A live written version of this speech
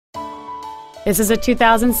This is a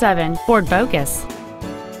 2007 Ford Focus.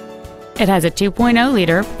 It has a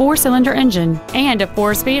 2.0-liter four-cylinder engine and a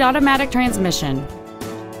 4-speed automatic transmission.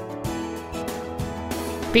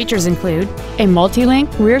 Features include a multi-link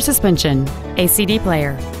rear suspension, a CD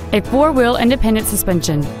player, a 4-wheel independent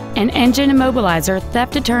suspension, an engine immobilizer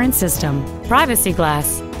theft deterrent system, privacy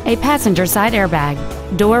glass, a passenger side airbag,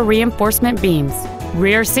 door reinforcement beams,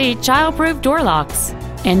 rear seat child-proof door locks,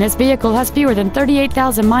 and this vehicle has fewer than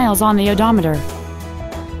 38,000 miles on the odometer.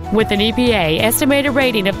 With an EPA estimated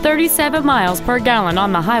rating of 37 miles per gallon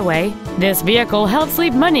on the highway, this vehicle helps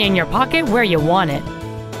leave money in your pocket where you want it.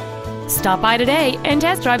 Stop by today and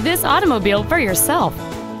test drive this automobile for yourself.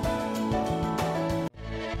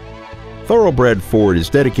 Thoroughbred Ford is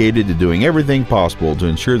dedicated to doing everything possible to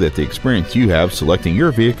ensure that the experience you have selecting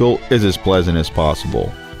your vehicle is as pleasant as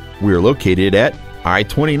possible. We are located at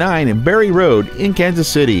I-29 and Berry Road in Kansas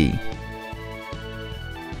City.